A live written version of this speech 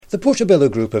The Portobello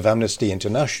Group of Amnesty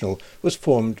International was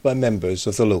formed by members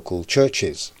of the local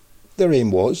churches. Their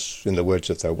aim was, in the words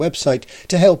of their website,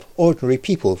 to help ordinary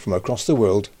people from across the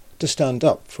world to stand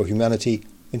up for humanity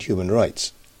and human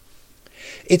rights.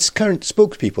 Its current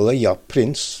spokespeople are Jaap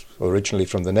Prins, originally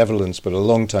from the Netherlands but a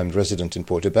long-time resident in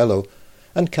Portobello,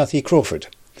 and Kathy Crawford.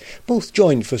 Both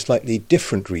joined for slightly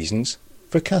different reasons.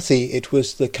 For Kathy, it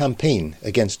was the campaign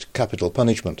against capital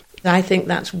punishment. I think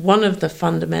that's one of the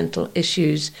fundamental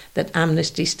issues that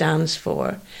Amnesty stands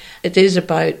for. It is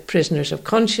about prisoners of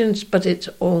conscience, but it's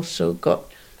also got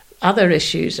other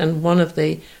issues, and one of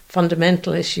the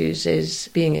fundamental issues is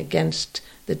being against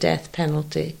the death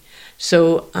penalty.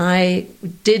 So I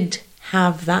did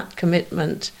have that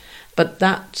commitment, but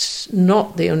that's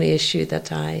not the only issue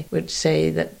that I would say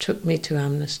that took me to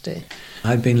Amnesty.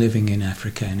 I've been living in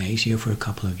Africa and Asia for a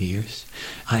couple of years.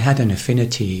 I had an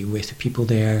affinity with the people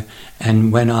there,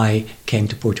 and when I came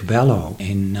to Portobello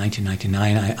in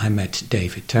 1999, I met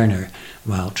David Turner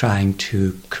while trying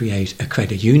to create a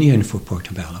credit union for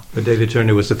Portobello. But David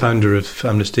Turner was the founder of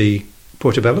Amnesty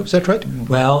Portobello, is that right?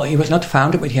 Well, he was not the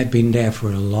founder, but he had been there for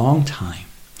a long time,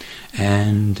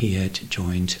 and he had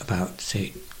joined about,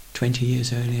 say, 20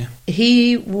 years earlier.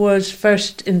 He was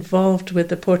first involved with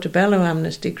the Portobello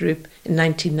Amnesty Group in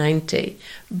 1990,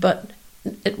 but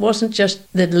it wasn't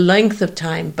just the length of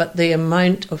time, but the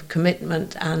amount of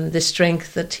commitment and the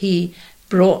strength that he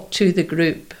brought to the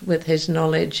group with his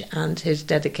knowledge and his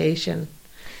dedication.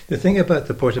 The thing about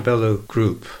the Portobello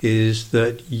Group is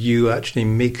that you actually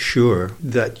make sure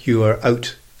that you are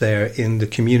out there in the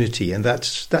community, and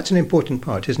that's an important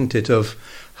part, isn't it, of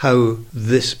how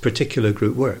this particular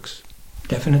group works?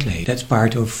 Definitely. That's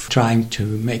part of trying to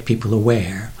make people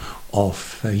aware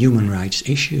of human rights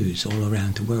issues all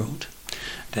around the world.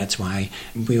 That's why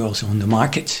we're also on the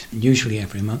market, usually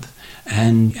every month,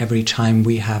 and every time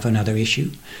we have another issue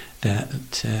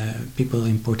that people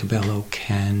in Portobello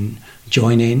can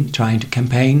join in, trying to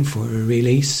campaign for a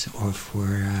release or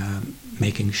for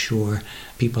making sure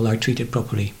people are treated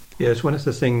properly. Yes, one of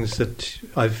the things that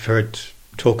I've heard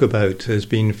talk about has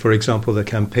been, for example, the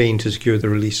campaign to secure the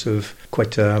release of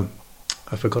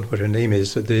I forgot what her name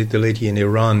is, the lady in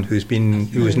Iran who's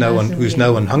now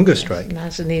on hunger strike.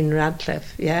 Nazanin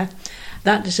Radcliffe, yeah.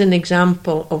 That is an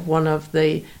example of one of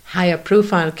the higher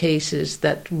profile cases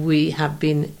that we have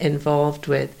been involved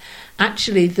with.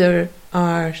 Actually, there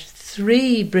are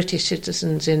 3 British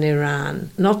citizens in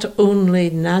Iran, not only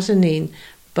Nazanin,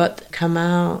 but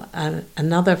Kamal,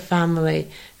 another family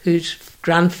whose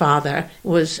grandfather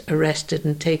was arrested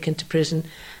and taken to prison.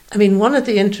 I mean, one of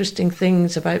the interesting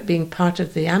things about being part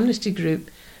of the Amnesty Group,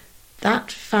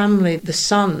 that family, the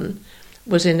son,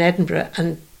 was in Edinburgh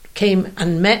and came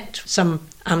and met some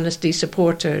Amnesty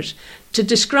supporters to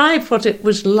describe what it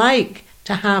was like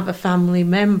to have a family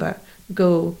member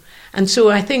go. And so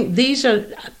I think these are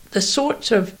the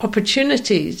sorts of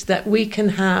opportunities that we can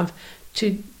have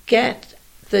to get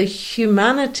the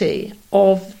humanity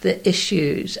of the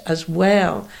issues as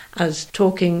well as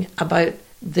talking about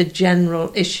the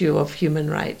general issue of human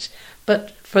rights.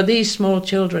 But for these small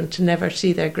children to never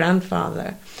see their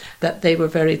grandfather that they were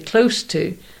very close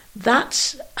to,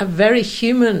 that's a very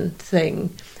human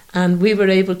thing. And we were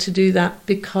able to do that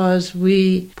because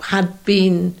we had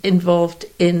been involved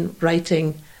in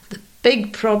writing. The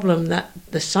big problem that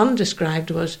the son described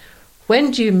was,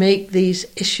 when do you make these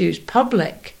issues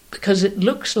public? Because it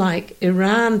looks like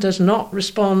Iran does not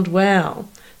respond well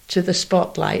to the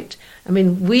spotlight. I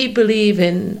mean, we believe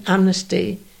in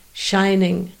Amnesty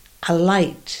shining a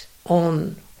light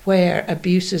on where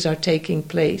abuses are taking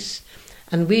place.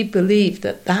 And we believe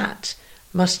that that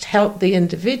must help the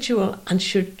individual and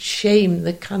should shame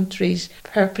the countries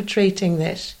perpetrating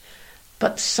this.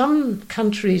 But some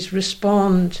countries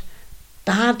respond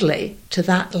badly to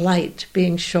that light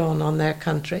being shone on their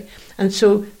country. And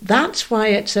so that's why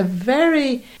it's a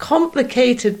very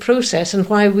complicated process and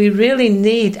why we really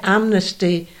need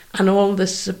Amnesty and all the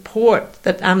support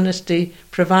that Amnesty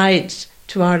provides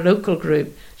to our local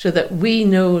group, so that we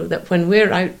know that when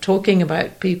we're out talking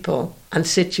about people and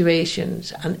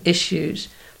situations and issues,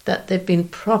 that they've been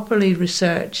properly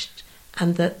researched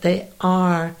and that they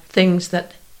are things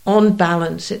that, on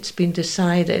balance, it's been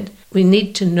decided we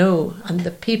need to know, and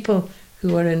the people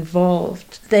who are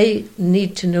involved, they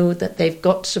need to know that they've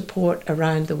got support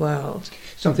around the world.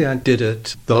 Something I did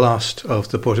at the last of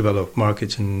the Portobello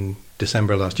markets in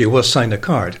December last year was sign a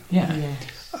card. Yeah.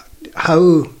 Yes.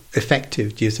 How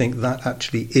effective do you think that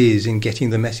actually is in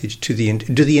getting the message to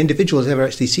do the individuals ever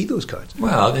actually see those cards?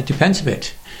 Well, it depends a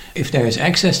bit. If there is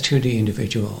access to the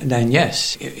individual, then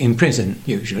yes, in prison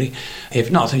usually.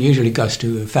 If not, it usually goes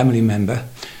to a family member.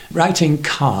 Writing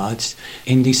cards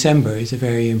in December is a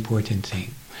very important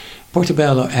thing.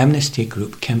 Portobello Amnesty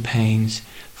Group campaigns,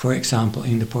 for example,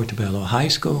 in the Portobello High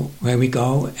School, where we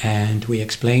go and we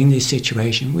explain the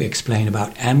situation, we explain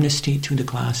about amnesty to the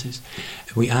classes.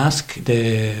 We ask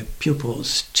the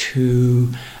pupils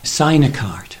to sign a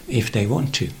card if they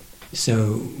want to.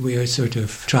 So we are sort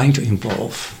of trying to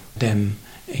involve them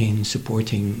in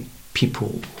supporting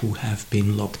people who have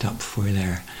been locked up for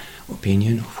their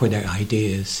opinion, for their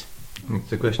ideas.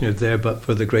 The question is there, but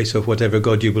for the grace of whatever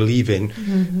God you believe in,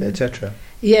 etc.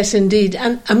 Yes, indeed.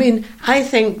 And I mean, I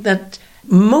think that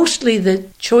mostly the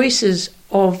choices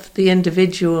of the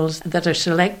individuals that are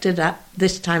selected at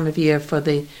this time of year for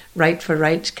the Right for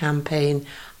Rights campaign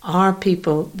are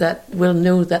people that will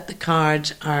know that the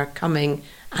cards are coming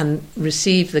and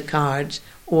receive the cards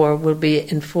or will be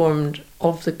informed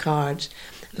of the cards.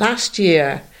 Last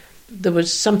year, there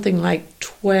was something like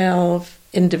 12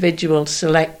 individuals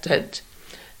selected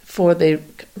for the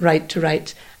Right to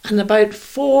Rights, and about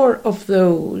 4 of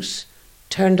those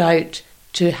turned out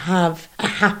to have a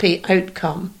happy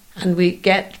outcome. And we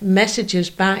get messages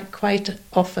back quite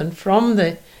often from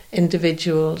the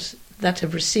individuals that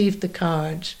have received the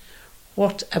cards.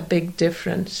 What a big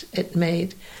difference it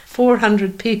made.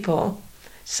 400 people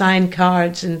signed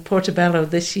cards in Portobello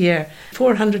this year.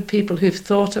 400 people who've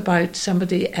thought about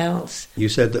somebody else. You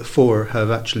said that 4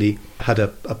 have actually had a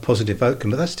positive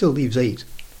outcome, but that still leaves 8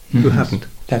 who haven't.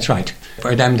 That's right.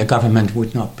 For them, the government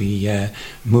would not be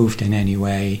moved in any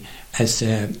way. As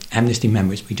Amnesty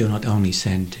members, we do not only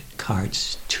send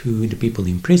cards to the people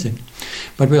in prison,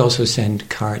 but we also send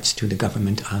cards to the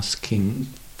government asking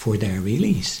for their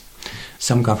release.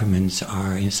 Some governments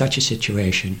are in such a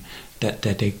situation that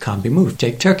they can't be moved.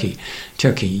 Take Turkey.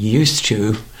 Turkey used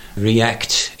to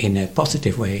react in a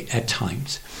positive way at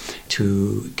times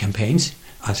to campaigns,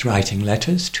 as writing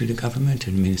letters to the government,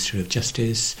 to the Minister of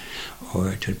Justice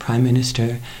or to the Prime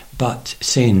Minister. But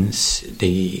since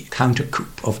the counter-coup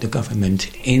of the government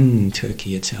in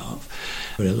Turkey itself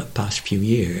for the past few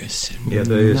years,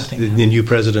 the new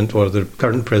president or the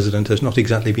current president has not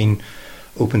exactly been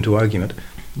open to argument.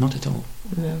 Not at all.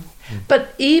 No.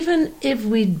 But even if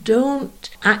we don't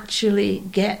actually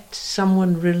get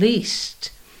someone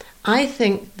released, I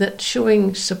think that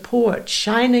showing support,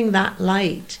 shining that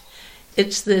light,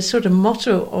 it's the sort of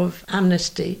motto of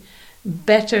Amnesty,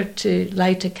 better to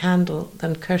light a candle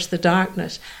than curse the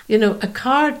darkness. You know, a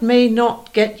card may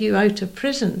not get you out of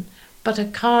prison, but a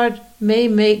card may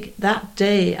make that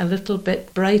day a little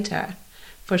bit brighter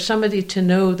for somebody to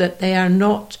know that they are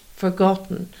not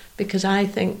forgotten, because I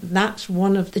think that's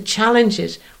one of the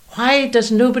challenges. Why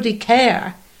does nobody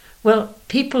care? Well,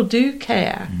 people do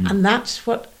care, and that's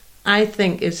what I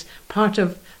think is part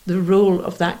of the role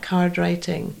of that card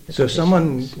writing. So if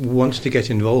someone wants to get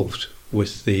involved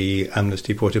with the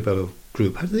Amnesty Portobello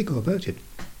group, how do they go about it?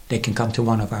 They can come to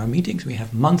one of our meetings. We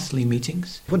have monthly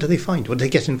meetings. What do they find? What do they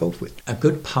get involved with? A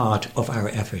good part of our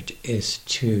effort is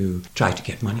to try to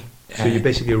get money. So you're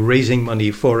basically raising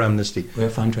money for Amnesty? We're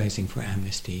fundraising for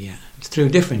Amnesty, yeah. Through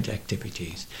different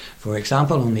activities. For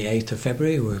example, on the 8th of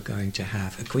February, we're going to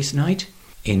have a quiz night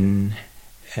in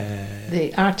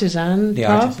the Artisan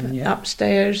pub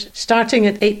upstairs, starting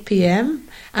at 8 p.m.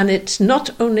 And it's not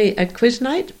only a quiz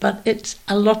night, but it's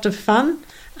a lot of fun,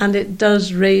 and it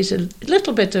does raise a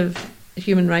little bit of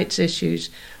human rights issues,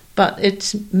 but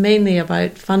it's mainly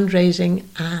about fundraising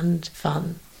and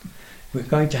fun. We're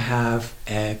going to have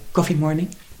a coffee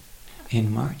morning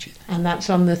in March. And that's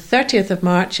on the 30th of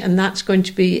March, and that's going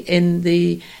to be in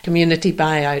the community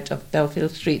buyout of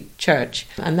Belfield Street Church.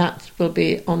 And that will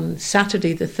be on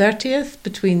Saturday the 30th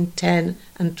between 10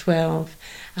 and 12.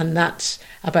 And that's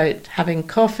about having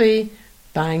coffee,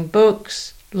 buying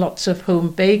books, lots of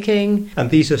home baking. And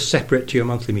these are separate to your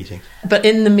monthly meeting? But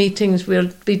in the meetings,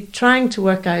 we'll be trying to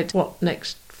work out what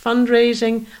next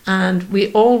fundraising, and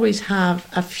we always have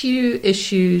a few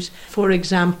issues. For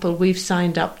example, we've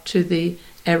signed up to the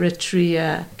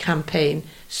Eritrea campaign,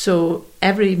 so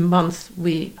every month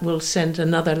we will send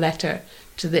another letter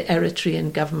to the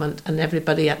Eritrean government, and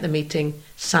everybody at the meeting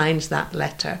signs that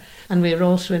letter. And we're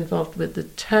also involved with the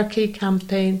Turkey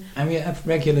campaign. And we have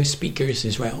regular speakers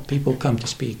as well. People come to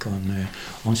speak on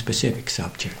specific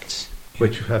subjects.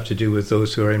 Which have to do with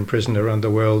those who are in prison around the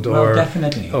world,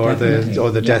 definitely.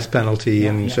 The death penalty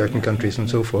in certain countries and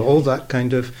so forth. All that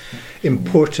kind of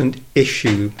important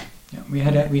issue Yeah,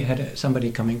 we had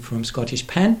somebody coming from Scottish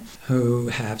Pen, who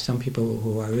have some people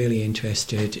who are really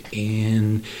interested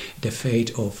in the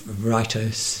fate of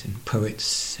writers and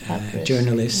poets,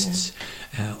 journalists,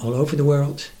 all over the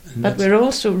world. And but we're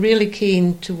also really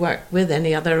keen to work with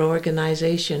any other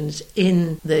organisations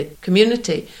in the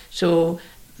community. So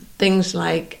things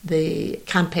like the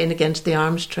campaign against the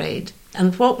arms trade.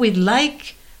 And what we'd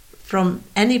like from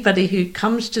anybody who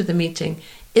comes to the meeting,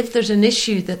 if there's an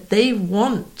issue that they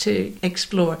want to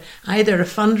explore, either a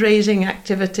fundraising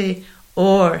activity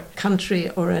or country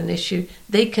or an issue,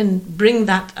 they can bring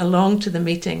that along to the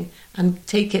meeting and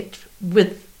take it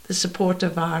with the support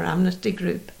of our Amnesty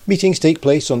group. Meetings take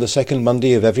place on the second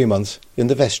Monday of every month in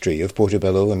the vestry of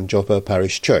Portobello and Joppa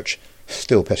Parish Church,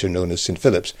 still better known as St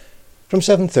Philip's, from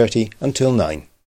 7:30 until 9.